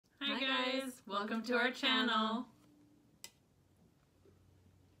Welcome to our channel.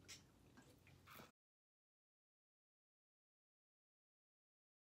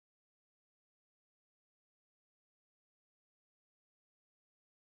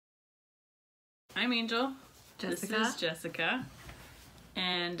 I'm Angel. Jessica. This is Jessica.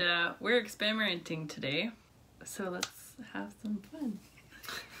 And we're experimenting today. So let's have some fun.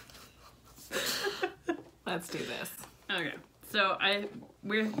 Let's do this. Okay. So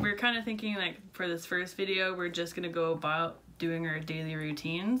we're kind of thinking like for this first video, we're just going to go about doing our daily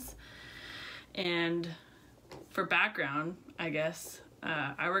routines. And for background, I guess,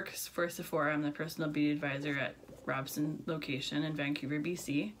 I work for Sephora. I'm the personal beauty advisor at Robson location in Vancouver,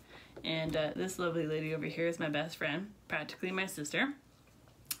 BC. And this lovely lady over here is my best friend, practically my sister.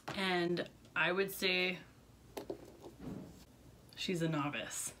 And I would say she's a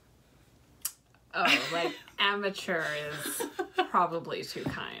novice. Oh, like amateur is probably too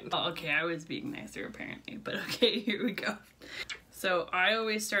kind. Oh, okay, I was being nicer apparently, but okay, here we go. So I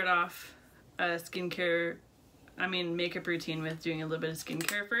always start off a makeup routine with doing a little bit of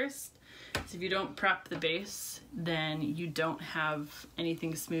skincare first. So if you don't prep the base, then you don't have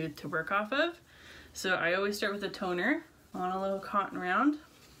anything smooth to work off of. So I always start with a toner on a little cotton round.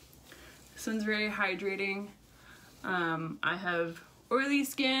 This one's very hydrating. I have oily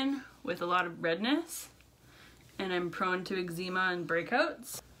skin with a lot of redness, and I'm prone to eczema and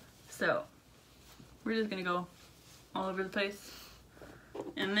breakouts. So we're just gonna go all over the place.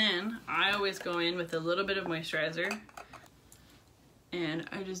 And then I always go in with a little bit of moisturizer, and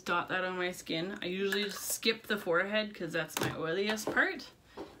I just dot that on my skin. I usually just skip the forehead because that's my oiliest part,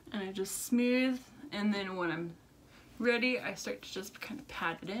 and I just smooth, and then when I'm ready, I start to just kind of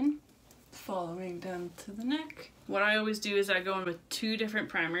pat it in, following down to the neck. What I always do is I go in with 2 different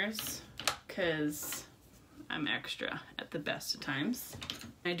primers because I'm extra at the best of times.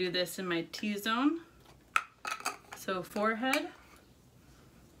 I do this in my T-zone. So forehead,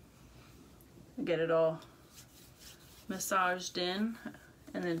 get it all massaged in,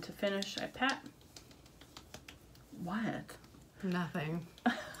 and then to finish I pat. What? Nothing.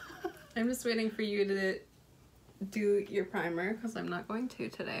 I'm just waiting for you to do your primer because I'm not going to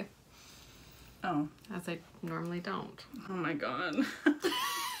today. Oh. As I normally don't. Oh my god.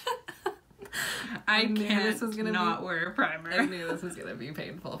 I can't not wear a primer. I knew this was gonna be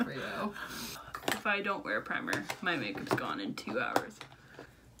painful for you. If I don't wear a primer, my makeup's gone in 2 hours.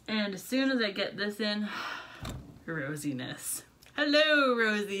 And as soon as I get this in, rosiness. Hello,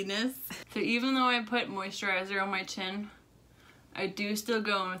 rosiness. So even though I put moisturizer on my chin, I do still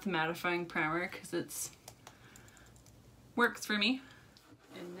go in with the mattifying primer because it's works for me.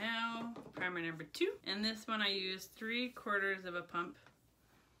 And now primer number 2, and this one I use 3/4 of a pump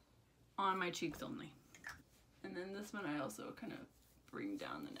on my cheeks only. And then this one I also kind of bring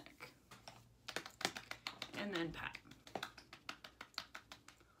down the neck and then pat.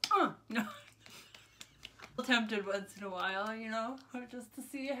 Oh no. Tempted once in a while, you know, just to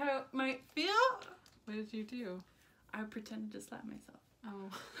see how it might feel. What did you do? I pretended to slap myself. Oh.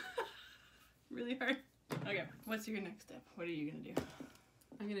 Really hard. Okay, what's your next step? What are you gonna do?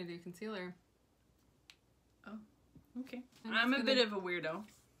 I'm gonna do concealer. Oh, okay. I'm a bit of a weirdo.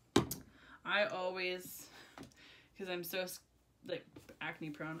 I always, because I'm so like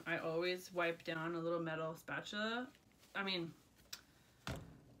acne prone, I always wipe down a little metal spatula.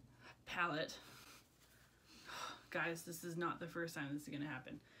 Palette. Guys, this is not the first time this is gonna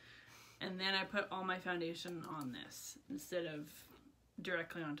happen. And then I put all my foundation on this instead of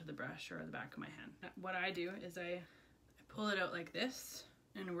directly onto the brush or the back of my hand. What I do is I pull it out like this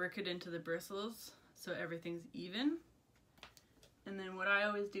and work it into the bristles so everything's even. And then what I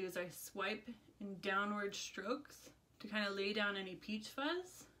always do is I swipe in downward strokes to kind of lay down any peach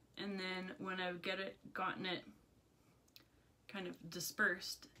fuzz. And then when I've gotten it kind of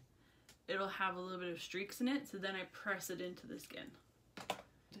dispersed, it'll have a little bit of streaks in it, so then I press it into the skin.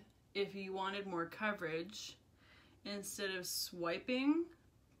 If you wanted more coverage, instead of swiping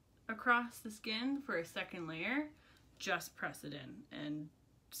across the skin for a second layer, just press it in and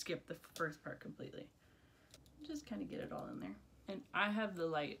skip the first part completely. Just kind of get it all in there. And I have the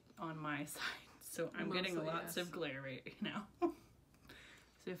light on my side, so I'm getting lots of glare right now.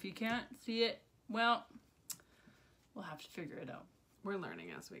 So if you can't see it, well, we'll have to figure it out. We're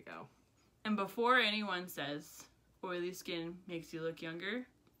learning as we go. And before anyone says oily skin makes you look younger,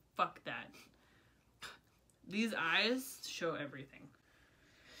 fuck that. These eyes show everything.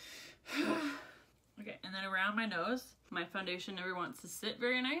 Okay, and then around my nose, my foundation never wants to sit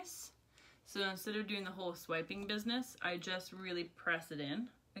very nice. So instead of doing the whole swiping business, I just really press it in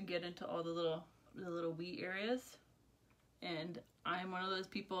and get into all the little wee areas. And I'm one of those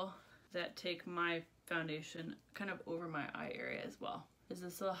people that take my foundation kind of over my eye area as well.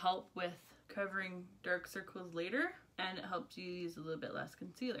 This will help with covering dark circles later, and it helps you use a little bit less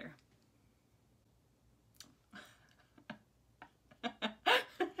concealer.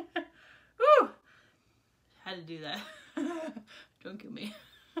 Woo! Had to do that. Don't kill me.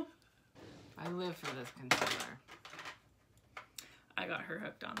 I live for this concealer. I got her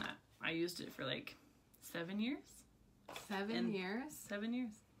hooked on that. I used it for like 7 years. 7 years? 7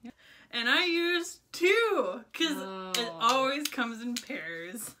 years. Yeah. And I used 2 because it always comes in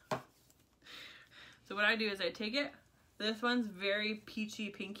pairs. So what I do is I take it. This one's very peachy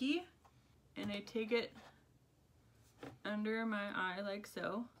pinky, and I take it under my eye like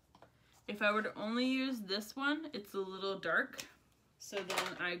so. If I were to only use this one, it's a little dark. So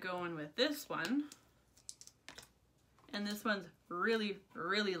then I go in with this one, and this one's really,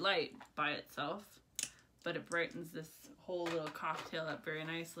 really light by itself, but it brightens this whole little cocktail up very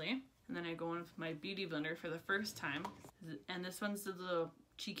nicely. And then I go in with my beauty blender for the first time, and this one's a little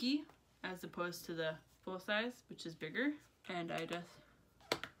cheeky as opposed to the full size, which is bigger, and I just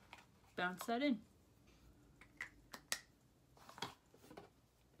bounce that in.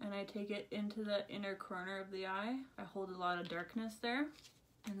 And I take it into the inner corner of the eye. I hold a lot of darkness there,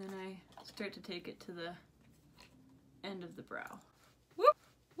 and then I start to take it to the end of the brow. Whoop!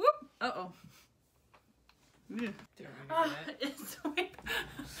 Whoop! Uh-oh. It's I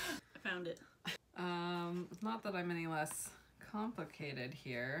found it. Not that I'm any less complicated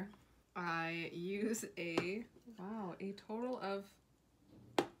here. I use a total of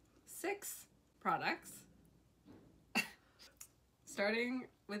 6 products. Starting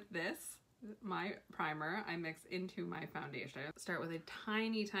with this, my primer, I mix into my foundation. Start with a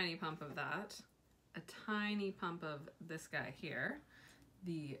tiny, tiny pump of that. A tiny pump of this guy here.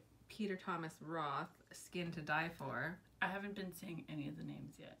 The Peter Thomas Roth Skin to Die For. I haven't been saying any of the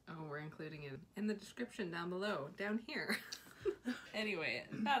names yet. Oh, we're including it in the description down below, down here. Anyway,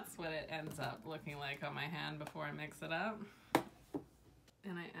 that's what it ends up looking like on my hand before I mix it up.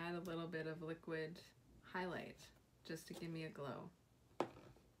 And I add a little bit of liquid highlight just to give me a glow.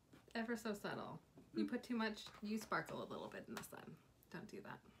 Ever so subtle. You put too much, you sparkle a little bit in the sun. Don't do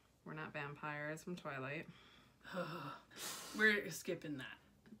that. We're not vampires from Twilight. We're skipping that.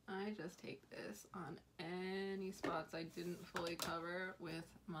 I just take this on any spots I didn't fully cover with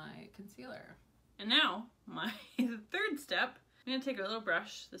my concealer. And now, my third step, I'm going to take a little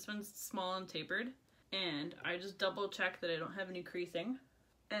brush. This one's small and tapered. And I just double check that I don't have any creasing.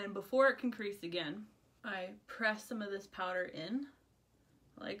 And before it can crease again, I press some of this powder in,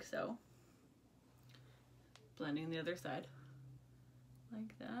 like so. Blending the other side,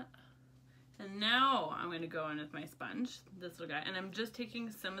 like that. And now I'm going to go in with my sponge, this little guy, and I'm just taking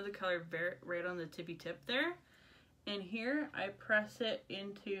some of the color right on the tippy tip there. And here I press it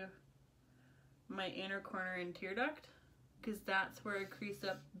into my inner corner and tear duct, because that's where I crease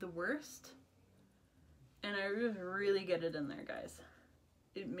up the worst. And I just really get it in there, guys.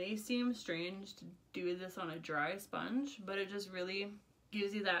 It may seem strange to do this on a dry sponge, but it just really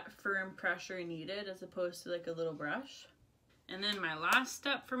gives you that firm pressure needed as opposed to like a little brush. And then my last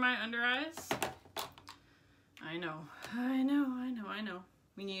step for my under eyes, I know.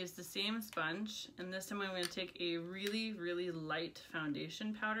 We use the same sponge, and this time I'm going to take a really, really light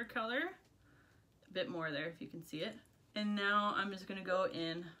foundation powder color. A bit more there if you can see it. And now I'm just going to go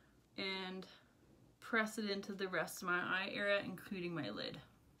in and press it into the rest of my eye area, including my lid.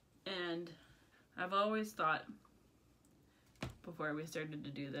 And I've always thought, before we started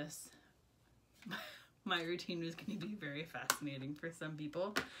to do this, my routine was going to be very fascinating for some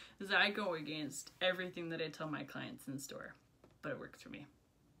people, is I go against everything that I tell my clients in store, but it works for me.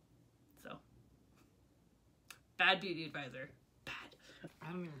 So, bad beauty advisor. Bad.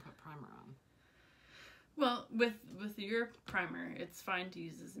 I don't even put primer on. Well, with your primer, it's fine to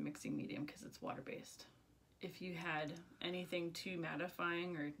use as a mixing medium because it's water-based. If you had anything too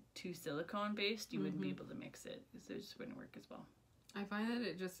mattifying or too silicone-based, you wouldn't be able to mix it, so it just wouldn't work as well. I find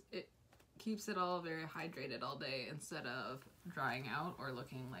that it keeps it all very hydrated all day instead of drying out or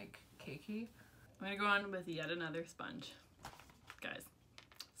looking like cakey. I'm gonna go on with yet another sponge. Guys,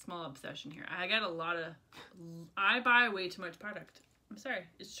 small obsession here. I buy way too much product. I'm sorry,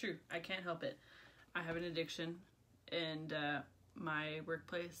 it's true. I can't help it. I have an addiction, and my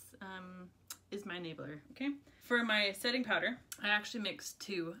workplace is my enabler, okay? For my setting powder, I actually mixed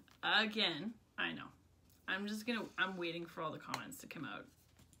 2 again. I know. I'm waiting for all the comments to come out.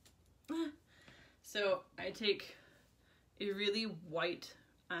 So I take a really white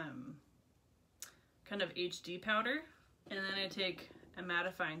kind of HD powder, and then I take a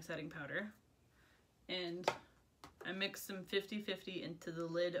mattifying setting powder and I mix some 50-50 into the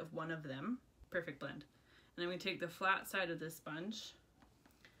lid of one of them. Perfect blend. And I'm going to take the flat side of this sponge,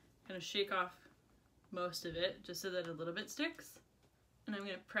 kind of shake off most of it just so that a little bit sticks. And I'm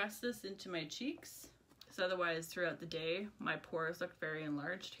going to press this into my cheeks, because otherwise throughout the day my pores look very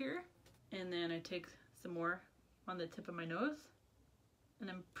enlarged here. And then I take some more on the tip of my nose, and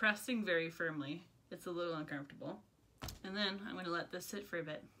I'm pressing very firmly. It's a little uncomfortable. And then I'm going to let this sit for a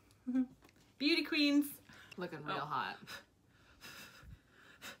bit. Beauty queens! Looking real hot.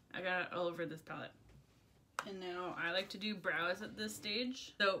 I got it all over this palette. And now I like to do brows at this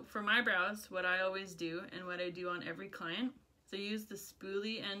stage. So for my brows, what I always do, and what I do on every client, is I use the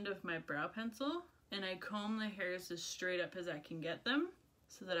spoolie end of my brow pencil, and I comb the hairs as straight up as I can get them,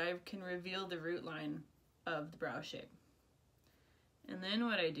 so that I can reveal the root line of the brow shape. And then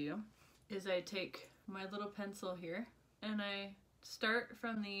what I do is I take my little pencil here, and I start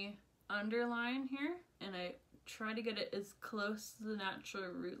from the underline here, and I try to get it as close to the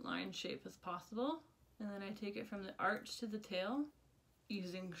natural root line shape as possible. And then I take it from the arch to the tail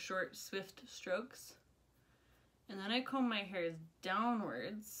using short, swift strokes. And then I comb my hairs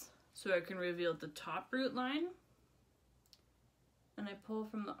downwards so I can reveal the top root line. And I pull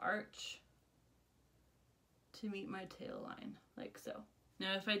from the arch to meet my tail line, like so.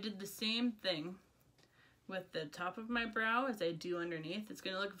 Now if I did the same thing with the top of my brow as I do underneath, it's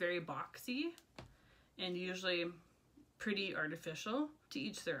going to look very boxy and usually pretty artificial. To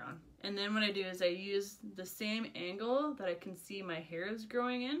each their own. And then what I do is I use the same angle that I can see my hairs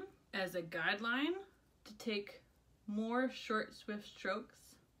growing in as a guideline to take more short, swift strokes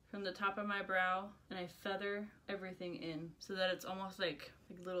from the top of my brow, and I feather everything in so that it's almost like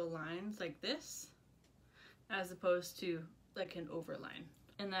little lines like this, as opposed to like an overline.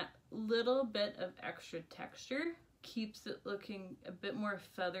 And that little bit of extra texture keeps it looking a bit more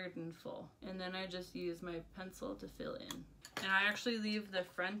feathered and full. And then I just use my pencil to fill in. And I actually leave the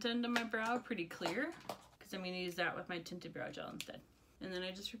front end of my brow pretty clear, because I'm going to use that with my tinted brow gel instead. And then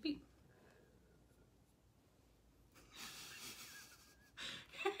I just repeat.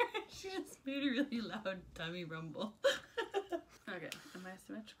 She just made a really loud tummy rumble. Okay, am I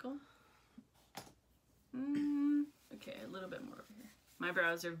symmetrical? Okay, a little bit more over here. My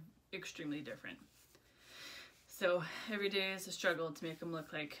brows are extremely different. So every day is a struggle to make them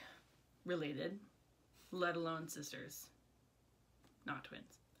look like related, let alone sisters. Not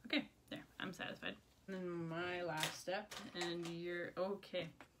twins. Okay, there, I'm satisfied. And then my last step, and you're okay.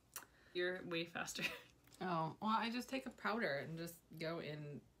 You're way faster. Oh, well, I just take a powder and just go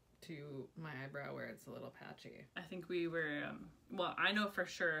into my eyebrow where it's a little patchy. I think we were, well, I know for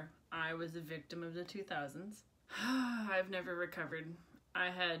sure I was a victim of the 2000s. I've never recovered. I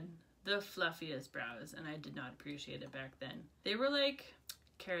had the fluffiest brows, and I did not appreciate it back then. They were like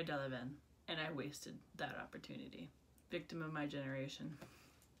Cara Delevingne, and I wasted that opportunity. Victim of my generation.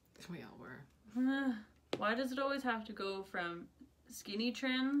 We all were. Why does it always have to go from skinny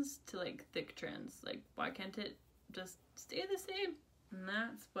trends to like thick trends? Like, why can't it just stay the same? And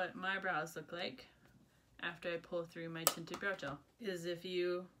that's what my brows look like after I pull through my tinted brow gel. Is if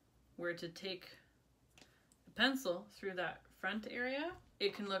you were to take a pencil through that front area,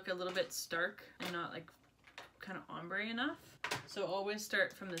 it can look a little bit stark and not like kind of ombre enough. So always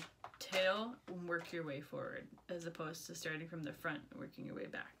start from the tail and work your way forward, as opposed to starting from the front and working your way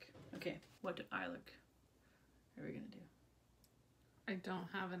back. Okay, what do eye look are we gonna do? I don't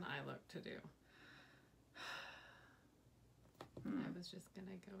have an eye look to do. I was just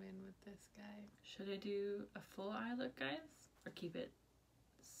gonna go in with this guy. Should I do a full eye look, guys? Or keep it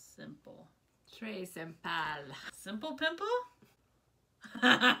simple? Très simple. Simple pimple?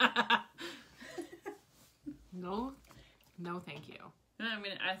 No, thank you. No,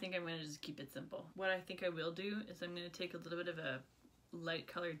 I think I'm gonna just keep it simple. What I think I will do is I'm gonna take a little bit of a light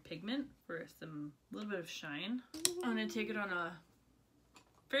colored pigment for a little bit of shine. I'm gonna take it on a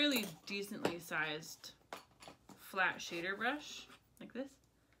fairly decently sized flat shader brush like this.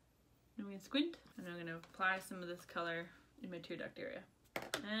 I'm gonna squint, and I'm gonna apply some of this color in my tear duct area.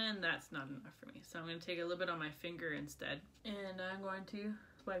 And that's not enough for me, so I'm gonna take a little bit on my finger instead, and I'm going to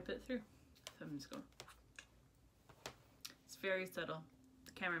swipe it through. So I'm just going. It's very subtle.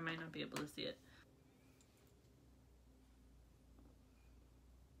 The camera might not be able to see it.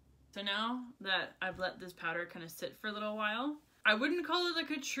 So now that I've let this powder kind of sit for a little while, I wouldn't call it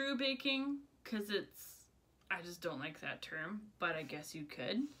like a true baking, because I just don't like that term, but I guess you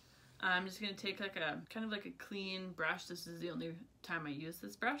could. I'm just going to take like a kind of like a clean brush. This is the only time I use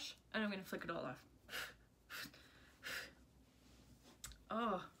this brush, and I'm going to flick it all off.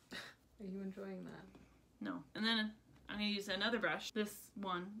 Oh. Are you enjoying that? No. And then I'm gonna use another brush. This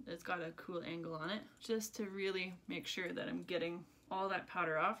one that's got a cool angle on it, just to really make sure that I'm getting all that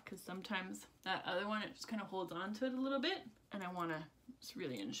powder off, because sometimes that other one, it just kind of holds on to it a little bit, and I want to just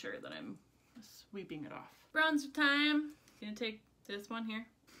really ensure that I'm sweeping it off. Bronzer time. Gonna take this one here.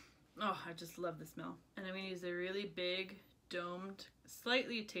 Oh, I just love the smell. And I'm gonna use a really big, domed,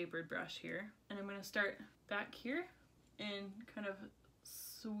 slightly tapered brush here, and I'm gonna start back here and kind of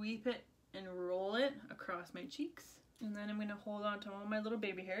sweep it and roll it across my cheeks. And then I'm gonna hold on to all my little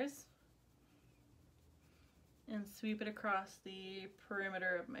baby hairs and sweep it across the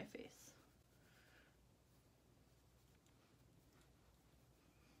perimeter of my face.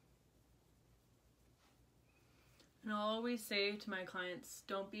 And I'll always say to my clients,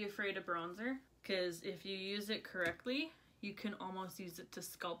 don't be afraid of bronzer, because if you use it correctly, you can almost use it to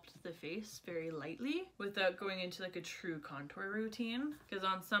sculpt the face very lightly without going into like a true contour routine. Because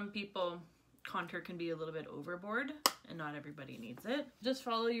on some people, contour can be a little bit overboard and not everybody needs it. Just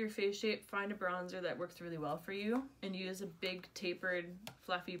follow your face shape, find a bronzer that works really well for you, and use a big tapered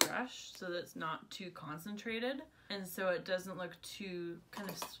fluffy brush so that it's not too concentrated and so it doesn't look too kind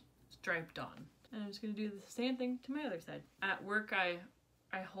of striped on. And I'm just gonna do the same thing to my other side. At work, I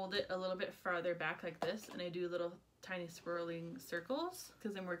hold it a little bit farther back like this, and I do little tiny swirling circles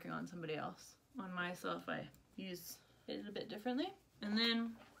because I'm working on somebody else. On myself, I use it a bit differently. And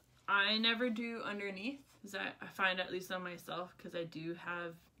then I never do underneath, because I find, at least on myself, because I do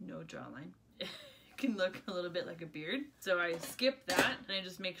have no jawline, it can look a little bit like a beard. So I skip that, and I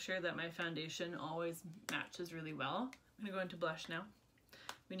just make sure that my foundation always matches really well. I'm gonna go into blush now.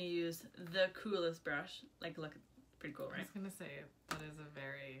 I'm gonna use the coolest brush. Like, look, pretty cool, right? I was gonna say, that is a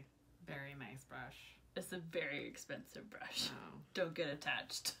very, very nice brush. It's a very expensive brush. Oh. Don't get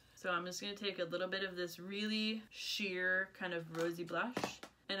attached. So I'm just gonna take a little bit of this really sheer kind of rosy blush,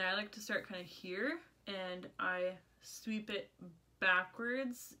 and I like to start kind of here, and I sweep it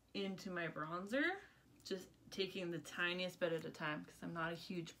backwards into my bronzer, just taking the tiniest bit at a time because I'm not a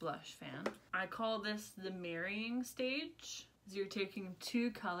huge blush fan. I call this the marrying stage. You're taking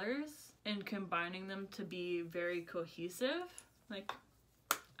two colors and combining them to be very cohesive, like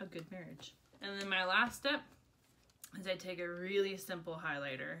a good marriage. And then my last step is I take a really simple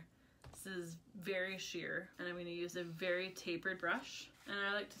highlighter. This is very sheer, and I'm going to use a very tapered brush. And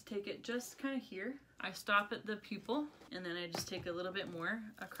I like to take it just kind of here. I stop at the pupil, and then I just take a little bit more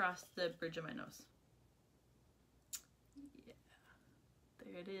across the bridge of my nose. Yeah,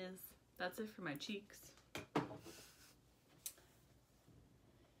 there it is. That's it for my cheeks.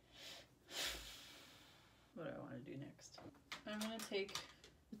 What do I want to do next? I'm going to take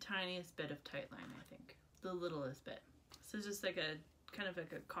the tiniest bit of tight line, I think. The littlest bit. So just like a kind of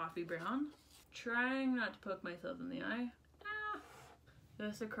like a coffee brown. Trying not to poke myself in the eye.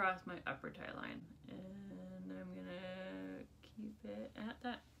 Just across my upper tight line. And I'm going to keep it at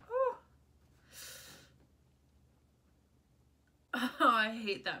that. Oh, I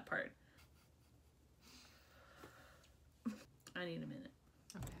hate that part. I need a minute.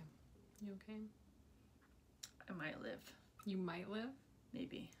 Okay. You okay? I might live. You might live?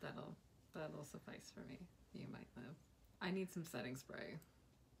 Maybe. That'll suffice for me. You might live. I need some setting spray.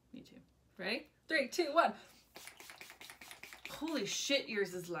 Me too. Ready? 3, 2, 1. Holy shit,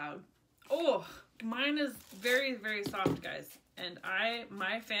 yours is loud. Oh, mine is very, very soft, guys. And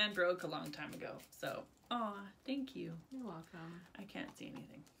my fan broke a long time ago. So, aw, thank you. You're welcome. I can't see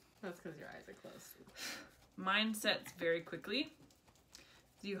anything. That's because your eyes are closed. Mine sets very quickly.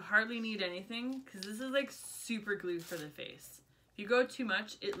 You hardly need anything because this is like super glue for the face. If you go too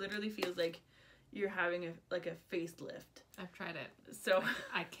much, it literally feels like you're having a facelift. I've tried it. So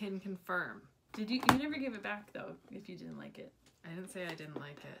I can confirm. You never give it back though if you didn't like it. I didn't say I didn't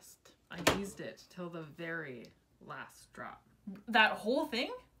like it. I used it till the very last drop. That whole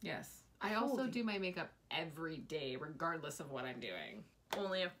thing? Yes. I also do my makeup every day regardless of what I'm doing.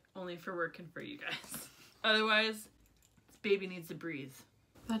 Only for work and for you guys. Otherwise, this baby needs to breathe.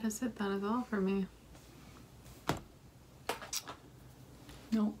 That is it. That is all for me.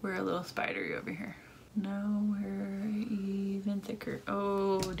 No, we're a little spidery over here. No, we're even thicker.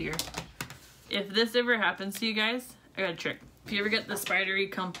 Oh dear. If this ever happens to you guys, I got a trick. If you ever get the spidery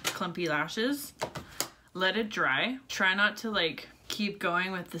clumpy lashes, let it dry. Try not to like keep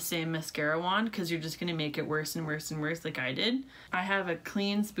going with the same mascara wand because you're just gonna make it worse and worse and worse like I did. I have a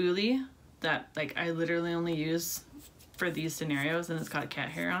clean spoolie that like I literally only use for these scenarios, and it's got cat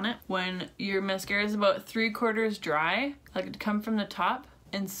hair on it. When your mascara is about 3/4 dry, I like to come from the top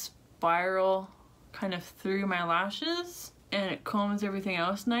and spiral kind of through my lashes, and it combs everything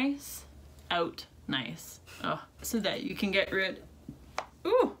else nice out nice. Oh, so that you can get rid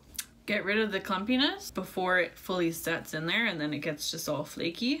get rid of the clumpiness before it fully sets in there, and then it gets just all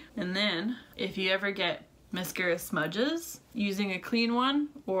flaky. And then if you ever get mascara smudges, using a clean one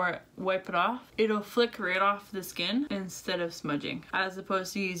or wipe it off, it'll flick right off the skin instead of smudging, as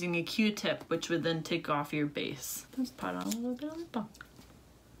opposed to using a Q-tip, which would then take off your base. Let's pat on a little bit of lip balm.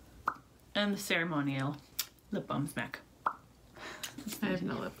 And the ceremonial lip balm smack. I have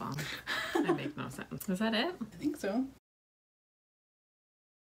no lip balm. That makes no sense. Is that it? I think so.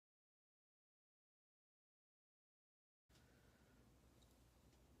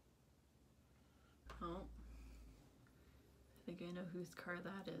 Oh. I think I know whose car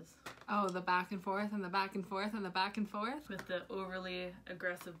that is. Oh, the back and forth and the back and forth and the back and forth? With the overly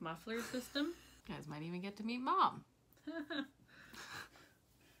aggressive muffler system. You guys might even get to meet Mom.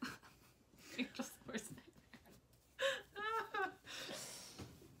 You're just the worst.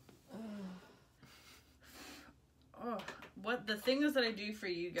 Oh, what the things that I do for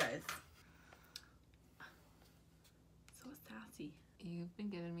you guys. So sassy. You've been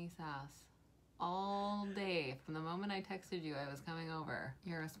giving me sass all day. From the moment I texted you I was coming over,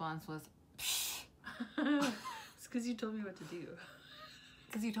 your response was, It's because you told me what to do.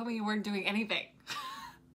 Because you told me you weren't doing anything.